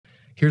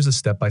Here's a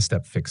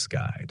step-by-step fix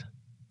guide.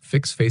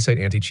 Fix FACEIT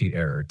Anti-Cheat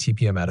error.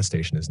 TPM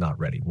Attestation is not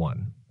ready.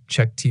 1.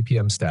 Check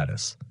TPM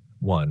status.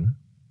 1.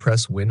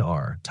 Press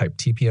WinR, type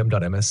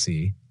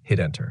tpm.msc, hit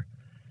enter.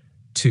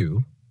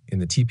 2. In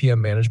the TPM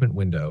management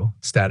window,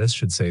 status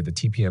should say the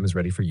TPM is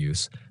ready for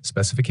use.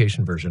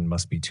 Specification version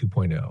must be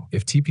 2.0.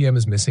 If TPM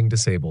is missing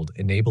disabled,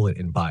 enable it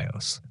in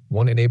BIOS.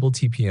 1. Enable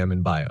TPM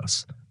in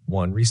BIOS.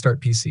 1.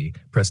 Restart PC.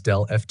 Press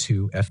Del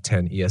F2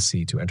 F10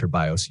 ESC to enter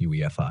BIOS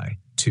UEFI.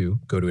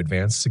 2. Go to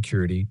Advanced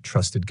Security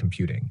Trusted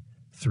Computing.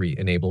 3.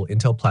 Enable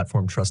Intel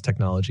Platform Trust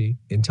Technology,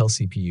 Intel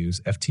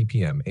CPUs,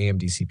 FTPM,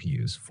 AMD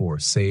CPUs. 4.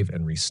 Save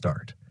and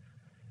restart.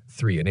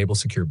 3. Enable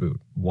Secure Boot.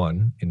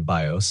 1. In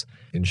BIOS,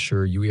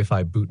 ensure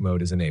UEFI boot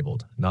mode is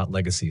enabled, not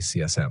legacy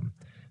CSM.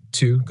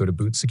 2. Go to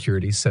Boot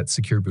Security, set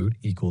Secure Boot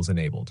equals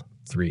enabled.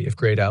 3. If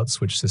grayed out,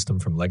 switch system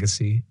from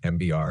legacy,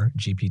 MBR,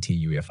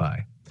 GPT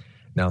UEFI.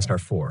 Now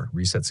start 4.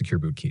 Reset Secure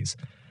Boot keys.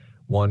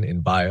 1.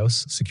 In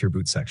BIOS, Secure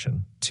Boot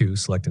section. 2.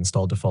 Select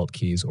Install Default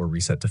keys or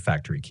reset to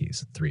factory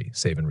keys. 3.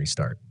 Save and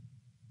restart.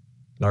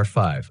 NAR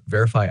 5.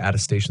 Verify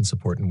attestation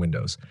support in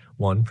Windows.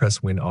 1. Press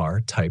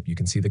WinR, type, you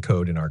can see the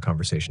code in our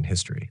conversation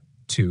history.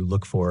 2.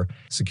 Look for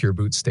Secure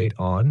Boot state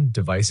on,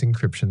 device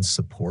encryption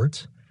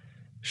support.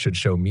 Should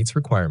show meets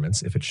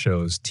requirements. If it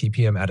shows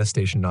TPM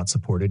attestation not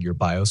supported, your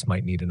BIOS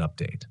might need an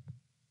update.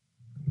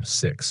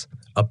 6.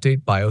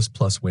 Update BIOS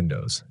plus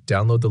Windows.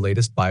 Download the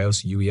latest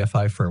BIOS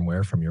UEFI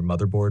firmware from your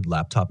motherboard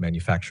laptop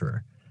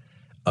manufacturer.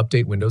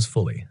 Update Windows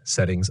fully.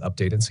 Settings,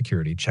 update and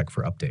security, check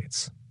for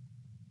updates.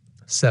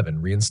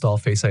 7. Reinstall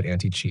FACEIT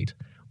Anti-Cheat.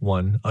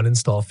 1.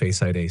 Uninstall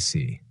FACEIT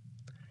AC.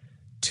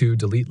 2.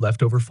 Delete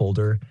leftover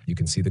folder. You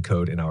can see the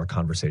code in our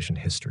conversation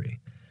history.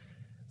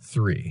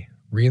 3.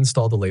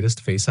 Reinstall the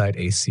latest FACEIT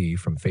AC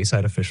from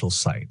FACEIT official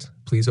site.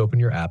 Please open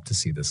your app to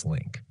see this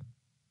link.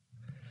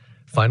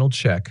 Final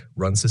check,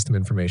 run system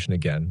information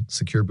again,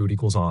 secure boot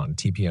equals on,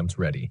 TPM's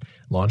ready.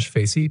 Launch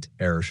FACEIT,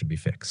 error should be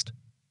fixed.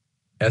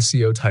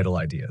 SEO title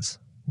ideas.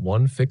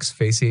 1. Fix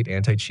FACEIT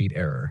Anti-Cheat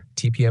error.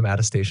 TPM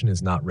attestation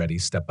is not ready,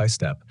 step by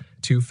step.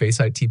 2.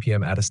 FACEIT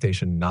TPM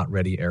attestation not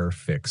ready, error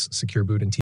fix. Secure boot and